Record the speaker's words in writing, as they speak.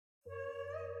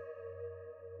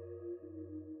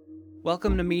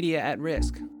Welcome to Media at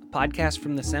Risk, a podcast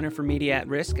from the Center for Media at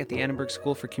Risk at the Annenberg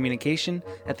School for Communication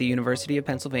at the University of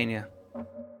Pennsylvania.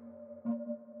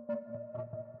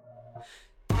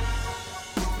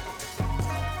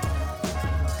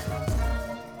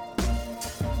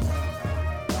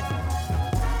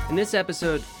 In this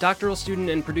episode, doctoral student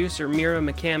and producer Mira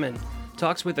McCammon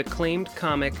talks with acclaimed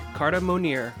comic Carta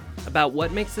Monir about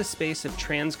what makes the space of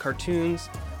trans cartoons,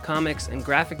 comics, and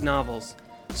graphic novels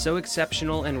so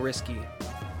exceptional and risky.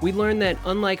 We learned that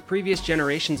unlike previous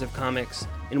generations of comics,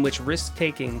 in which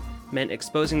risk-taking meant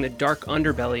exposing the dark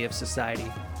underbelly of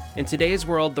society, in today's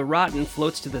world the rotten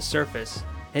floats to the surface,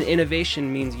 and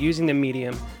innovation means using the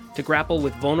medium to grapple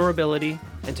with vulnerability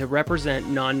and to represent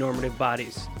non-normative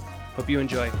bodies. Hope you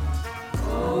enjoy.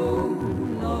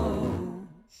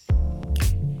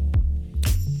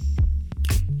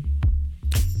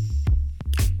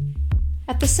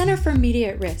 At the Center for Media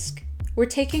at Risk, we're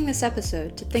taking this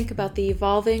episode to think about the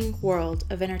evolving world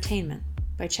of entertainment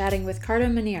by chatting with Carta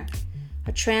Monir,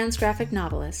 a trans graphic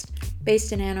novelist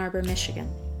based in Ann Arbor,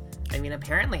 Michigan. I mean,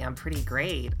 apparently I'm pretty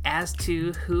great. As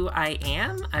to who I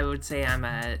am, I would say I'm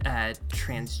a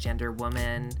transgender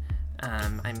woman.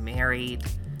 I'm married.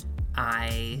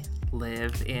 I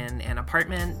live in an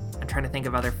apartment. I'm trying to think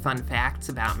of other fun facts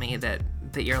about me that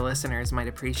your listeners might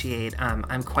appreciate.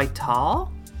 I'm quite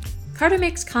tall. Carta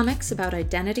makes comics about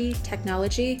identity,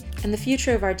 technology, and the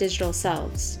future of our digital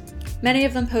selves. Many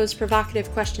of them pose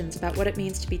provocative questions about what it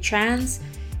means to be trans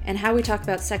and how we talk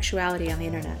about sexuality on the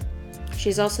internet.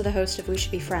 She's also the host of We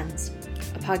Should Be Friends,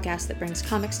 a podcast that brings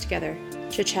comics together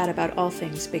to chat about all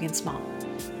things big and small.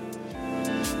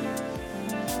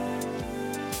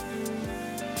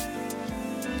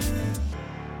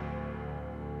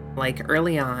 Like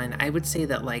early on, I would say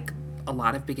that like a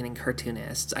lot of beginning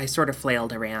cartoonists, I sort of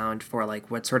flailed around for like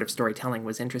what sort of storytelling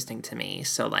was interesting to me.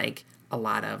 So like a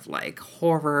lot of like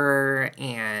horror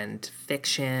and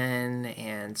fiction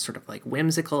and sort of like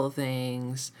whimsical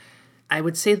things. I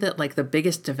would say that like the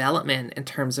biggest development in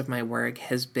terms of my work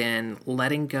has been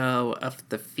letting go of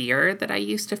the fear that I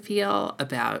used to feel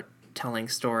about telling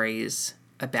stories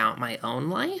about my own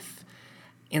life.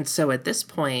 And so at this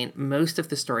point, most of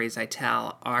the stories I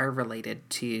tell are related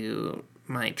to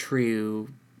my true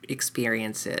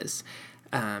experiences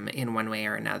in one way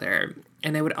or another.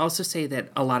 And I would also say that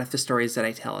a lot of the stories that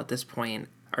I tell at this point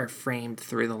are framed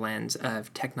through the lens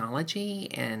of technology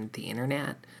and the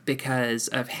internet because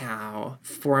of how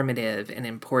formative and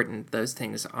important those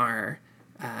things are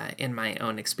in my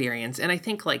own experience. And I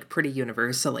think like pretty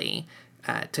universally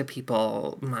to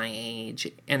people my age,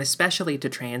 and especially to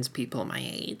trans people my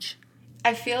age.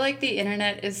 I feel like the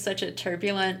internet is such a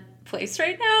turbulent place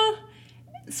right now.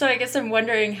 So I guess I'm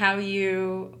wondering how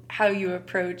you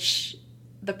approach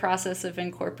the process of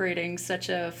incorporating such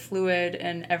a fluid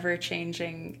and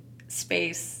ever-changing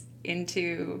space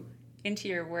into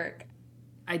your work.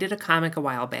 I did a comic a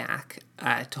while back,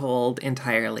 told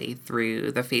entirely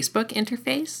through the Facebook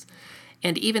interface.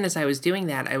 And even as I was doing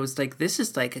that, I was like, this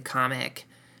is like a comic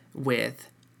with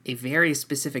a very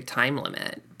specific time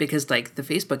limit because like the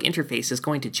Facebook interface is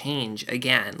going to change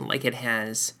again, like it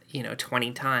has,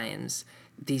 20 times.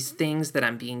 These things that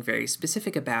I'm being very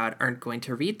specific about aren't going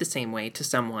to read the same way to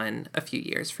someone a few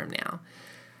years from now.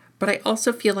 But I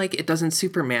also feel like it doesn't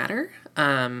super matter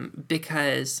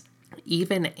because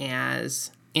even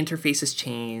as interfaces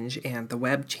change and the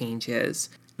web changes,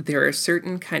 there are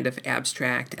certain kind of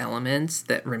abstract elements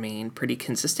that remain pretty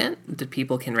consistent that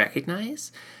people can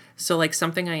recognize. So like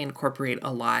something I incorporate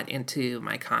a lot into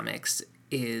my comics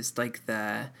is like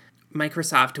the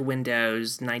Microsoft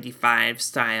Windows 95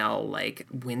 style like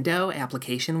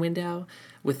application window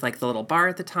with like the little bar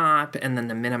at the top and then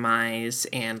the minimize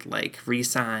and like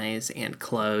resize and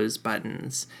close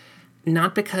buttons.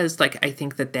 Not because like I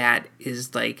think that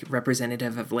is like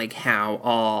representative of like how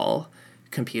all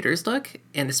computers look,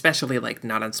 and especially like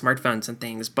not on smartphones and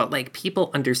things, but like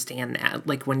people understand that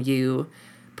like when you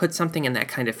put something in that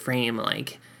kind of frame,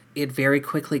 like it very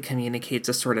quickly communicates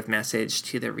a sort of message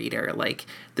to the reader. Like,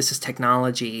 this is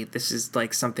technology. This is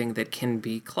like something that can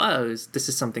be closed. This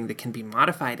is something that can be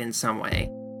modified in some way.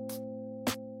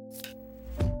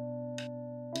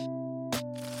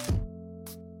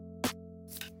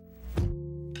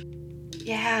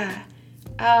 Yeah.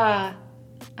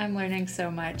 I'm learning so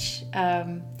much.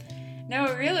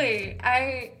 No, really.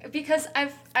 Because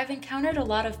I've encountered a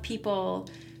lot of people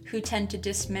who tend to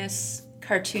dismiss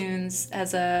cartoons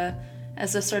as a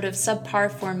sort of subpar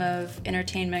form of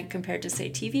entertainment compared to, say,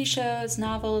 TV shows,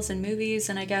 novels, and movies.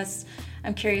 And I guess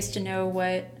I'm curious to know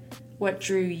what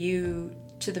drew you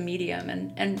to the medium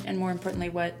and more importantly,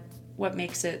 what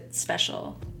makes it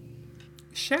special.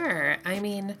 Sure. I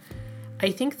mean,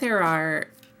 I think there are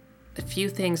a few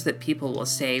things that people will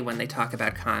say when they talk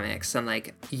about comics, and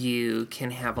like, you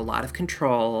can have a lot of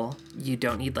control, you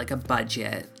don't need like a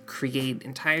budget, create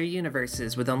entire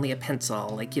universes with only a pencil,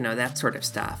 like, you know, that sort of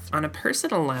stuff. On a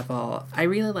personal level, I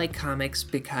really like comics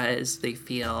because they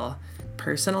feel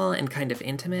personal and kind of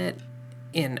intimate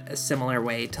in a similar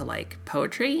way to like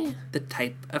poetry. The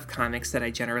type of comics that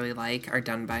I generally like are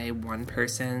done by one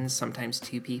person, sometimes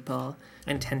two people,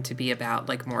 and tend to be about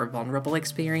like more vulnerable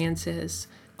experiences.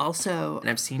 Also, and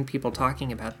I've seen people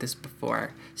talking about this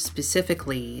before,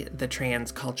 specifically the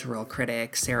trans cultural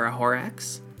critic Sarah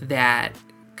Horrocks, that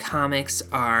comics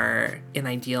are an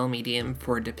ideal medium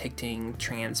for depicting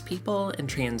trans people and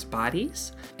trans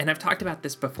bodies. And I've talked about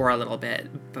this before a little bit,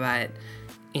 but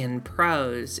in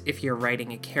prose, if you're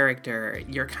writing a character,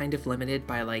 you're kind of limited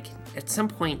by, like, at some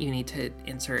point you need to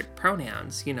insert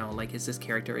pronouns, you know, like, is this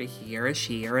character a he or a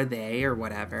she or a they or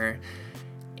whatever?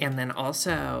 And then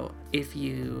also, if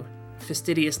you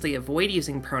fastidiously avoid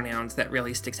using pronouns, that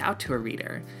really sticks out to a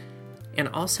reader. And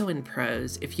also in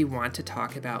prose, if you want to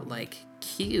talk about like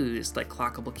cues, like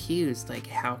clockable cues, like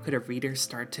how could a reader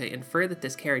start to infer that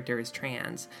this character is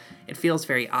trans? It feels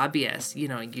very obvious, you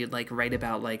know, you'd like write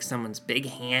about like someone's big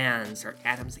hands or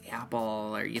Adam's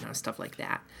apple or, you know, stuff like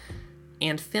that.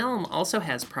 And film also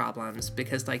has problems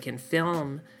because like in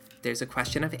film, there's a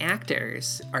question of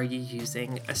actors. Are you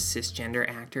using a cisgender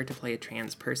actor to play a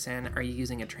trans person? Are you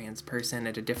using a trans person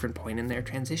at a different point in their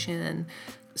transition?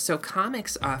 So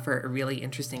comics offer a really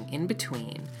interesting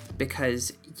in-between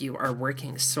because you are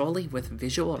working solely with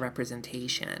visual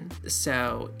representation.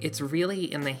 So it's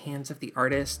really in the hands of the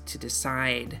artist to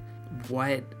decide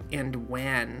what and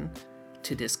when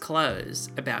to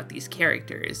disclose about these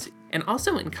characters. And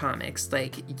also in comics,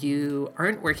 like, you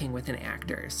aren't working with an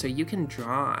actor, so you can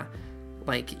draw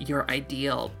like your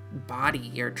ideal body,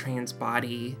 your trans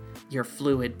body, your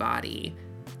fluid body,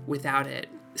 without it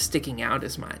sticking out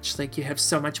as much. Like, you have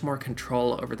so much more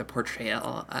control over the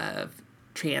portrayal of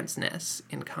transness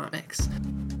in comics.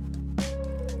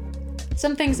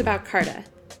 Some things about Carta.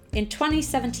 In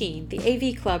 2017, the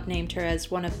AV Club named her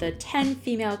as one of the 10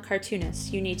 female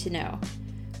cartoonists you need to know.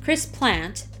 Chris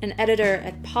Plant, an editor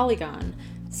at Polygon,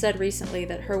 said recently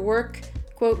that her work,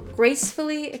 quote,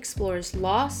 gracefully explores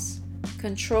loss,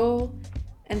 control,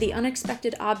 and the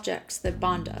unexpected objects that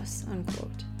bond us,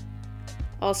 unquote.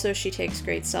 Also, she takes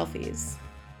great selfies.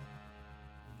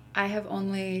 I have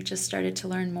only just started to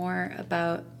learn more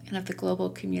about kind of the global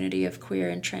community of queer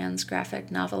and trans graphic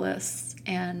novelists,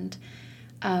 and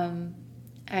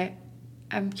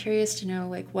I'm curious to know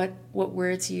like what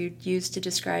words you'd use to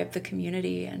describe the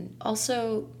community, and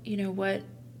also, you know,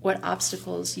 what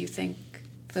obstacles you think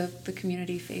the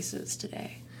community faces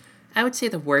today. I would say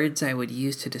the words I would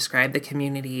use to describe the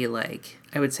community, like,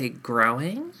 I would say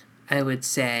growing. I would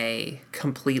say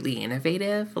completely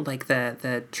innovative, like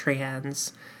the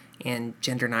trans and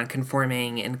gender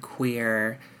nonconforming and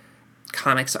queer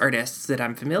comics artists that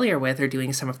I'm familiar with are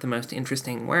doing some of the most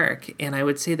interesting work. And I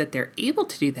would say that they're able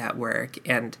to do that work,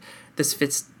 and this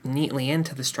fits neatly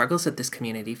into the struggles that this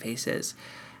community faces.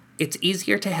 It's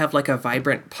easier to have like a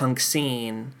vibrant punk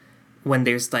scene when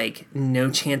there's like no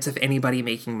chance of anybody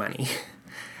making money.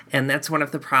 And that's one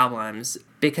of the problems,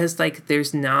 because like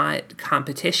there's not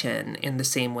competition in the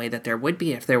same way that there would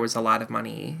be if there was a lot of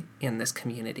money in this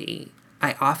community.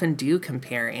 I often do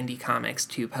compare indie comics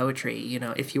to poetry. You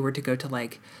know, if you were to go to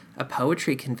like a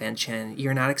poetry convention,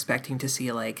 you're not expecting to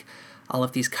see like all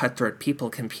of these cutthroat people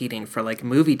competing for like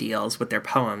movie deals with their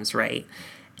poems, right?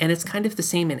 And it's kind of the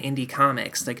same in indie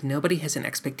comics. Like, nobody has an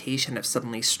expectation of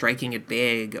suddenly striking it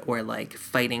big or like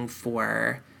fighting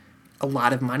for a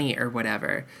lot of money or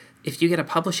whatever. If you get a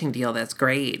publishing deal, that's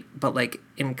great. But like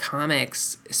in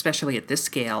comics, especially at this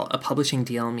scale, a publishing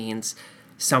deal means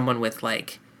someone with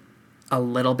like a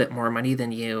little bit more money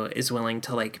than you is willing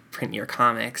to like print your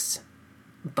comics.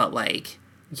 But like,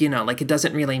 you know, like it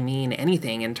doesn't really mean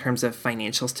anything in terms of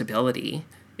financial stability.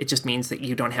 It just means that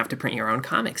you don't have to print your own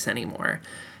comics anymore.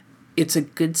 It's a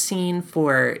good scene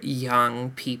for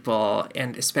young people,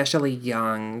 and especially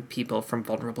young people from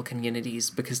vulnerable communities,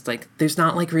 because like there's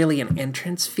not like really an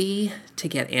entrance fee to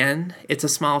get in. It's a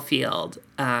small field.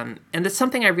 And it's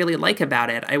something I really like about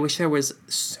it. I wish there was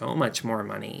so much more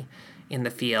money in the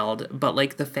field, but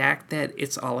like the fact that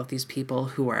it's all of these people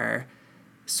who are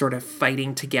sort of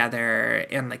fighting together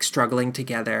and like struggling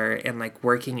together and like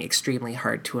working extremely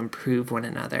hard to improve one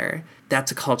another,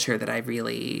 that's a culture that I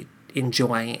really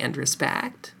enjoy and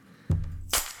respect.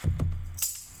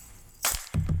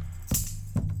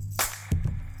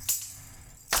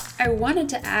 I wanted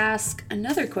to ask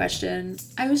another question.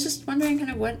 I was just wondering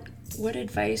kind of what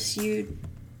advice you'd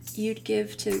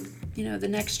give to, the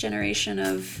next generation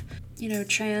of,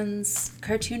 trans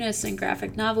cartoonists and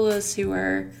graphic novelists who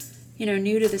are,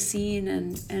 new to the scene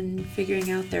and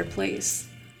figuring out their place?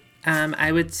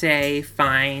 I would say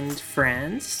find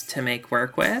friends to make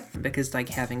work with, because like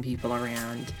having people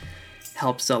around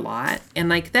helps a lot. And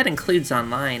like that includes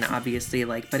online, obviously,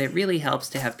 like, but it really helps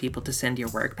to have people to send your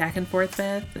work back and forth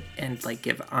with and like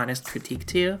give honest critique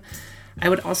to. I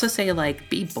would also say, like,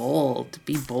 be bold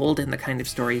in the kind of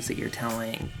stories that you're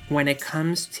telling. When it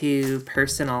comes to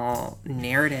personal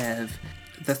narrative,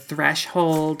 the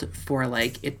threshold for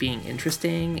like it being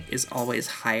interesting is always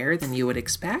higher than you would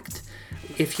expect.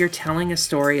 If you're telling a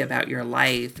story about your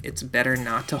life, it's better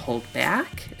not to hold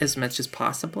back as much as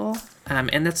possible.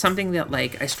 And that's something that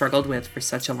like I struggled with for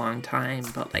such a long time.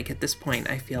 But like at this point,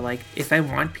 I feel like if I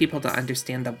want people to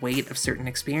understand the weight of certain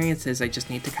experiences, I just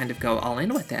need to kind of go all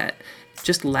in with it.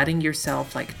 Just letting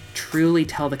yourself like truly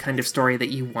tell the kind of story that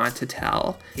you want to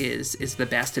tell is the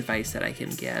best advice that I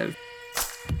can give.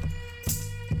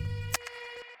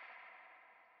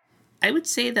 I would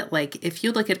say that, like, if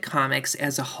you look at comics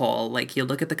as a whole, like, you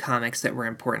look at the comics that were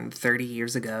important 30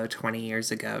 years ago, 20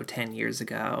 years ago, 10 years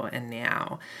ago, and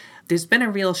now, there's been a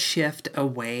real shift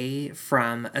away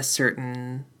from a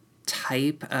certain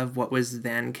type of what was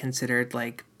then considered,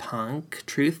 like, punk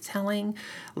truth-telling.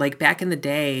 Like, back in the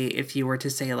day, if you were to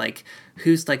say, like,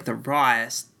 who's, like, the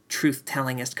rawest,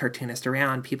 truth-tellingest cartoonist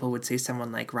around, people would say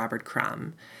someone like Robert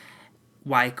Crumb.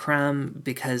 Why Crumb?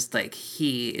 Because, like,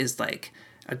 he is, like,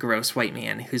 a gross white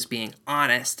man who's being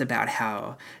honest about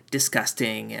how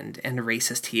disgusting and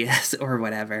racist he is or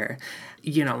whatever.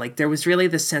 Like there was really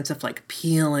this sense of like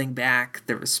peeling back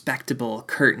the respectable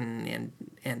curtain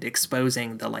and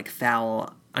exposing the like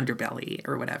foul underbelly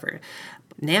or whatever.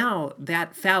 Now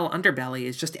that foul underbelly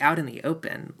is just out in the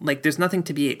open. Like there's nothing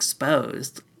to be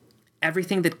exposed.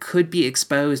 Everything that could be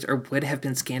exposed or would have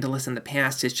been scandalous in the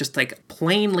past is just like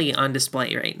plainly on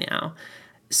display right now.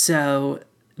 So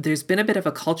there's been a bit of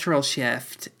a cultural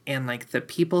shift, and like the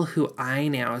people who I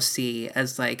now see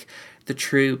as like the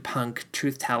true punk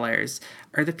truth tellers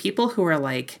are the people who are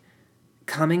like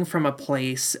coming from a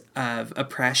place of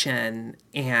oppression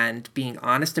and being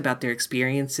honest about their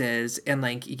experiences and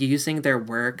like using their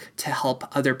work to help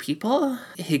other people.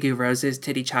 Higu Rose's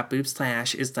Titty Chop Boob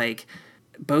Slash is like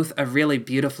both a really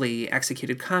beautifully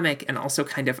executed comic and also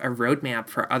kind of a roadmap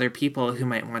for other people who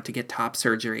might want to get top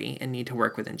surgery and need to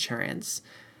work with insurance.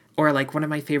 Or like one of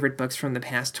my favorite books from the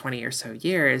past 20 or so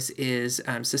years is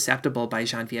Susceptible by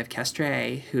Geneviève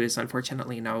Castré, who is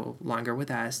unfortunately no longer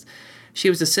with us. She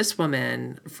was a cis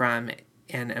woman from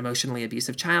an emotionally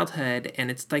abusive childhood, and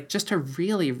it's like just a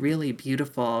really, really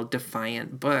beautiful,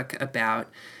 defiant book about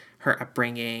her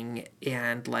upbringing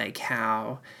and like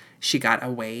how she got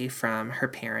away from her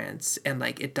parents, and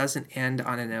like it doesn't end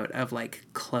on a note of like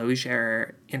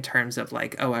closure in terms of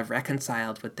like, oh, I've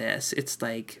reconciled with this. It's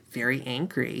like very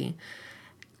angry.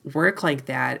 Work like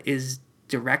that is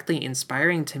directly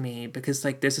inspiring to me because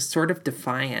like there's a sort of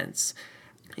defiance.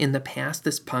 In the past,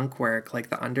 this punk work, like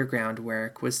the underground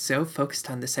work, was so focused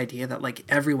on this idea that like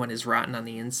everyone is rotten on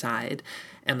the inside,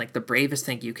 and like the bravest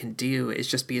thing you can do is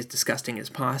just be as disgusting as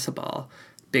possible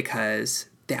because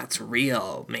that's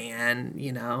real, man,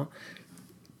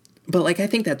 But, like, I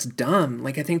think that's dumb.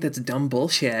 Like, I think that's dumb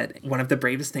bullshit. One of the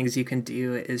bravest things you can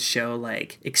do is show,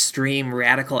 like, extreme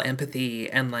radical empathy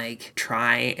and, like,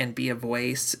 try and be a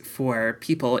voice for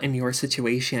people in your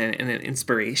situation and an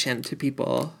inspiration to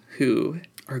people who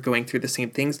are going through the same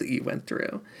things that you went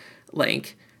through.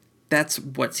 Like, that's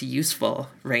what's useful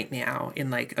right now in,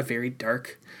 like, a very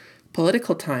dark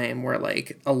political time where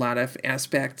like a lot of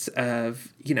aspects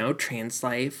of, trans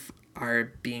life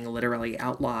are being literally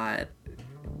outlawed.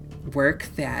 Work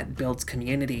that builds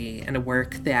community and a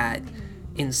work that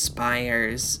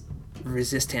inspires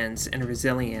resistance and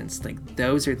resilience, like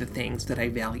those are the things that I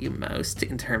value most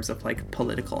in terms of like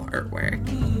political artwork.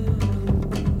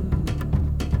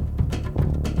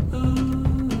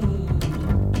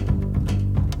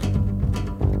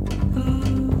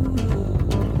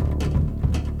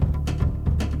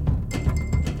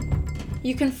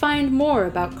 You can find more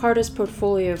about Carta's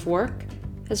portfolio of work,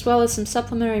 as well as some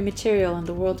supplementary material in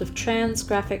the world of trans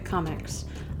graphic comics,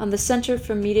 on the Center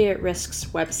for Media at Risk's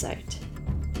website.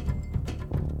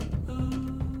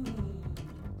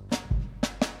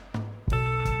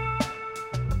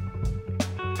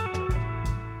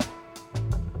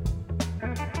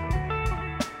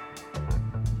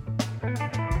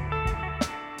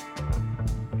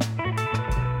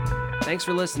 Thanks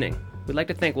for listening. We'd like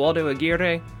to thank Waldo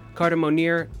Aguirre, Carta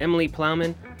Monir, Emily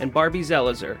Plowman, and Barbie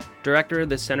Zelizer, Director of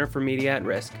the Center for Media at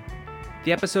Risk.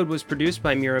 The episode was produced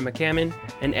by Mira McCammon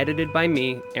and edited by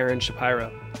me, Aaron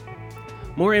Shapiro.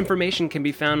 More information can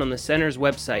be found on the Center's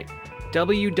website,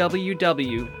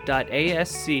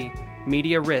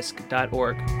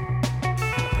 www.ascmediarisk.org.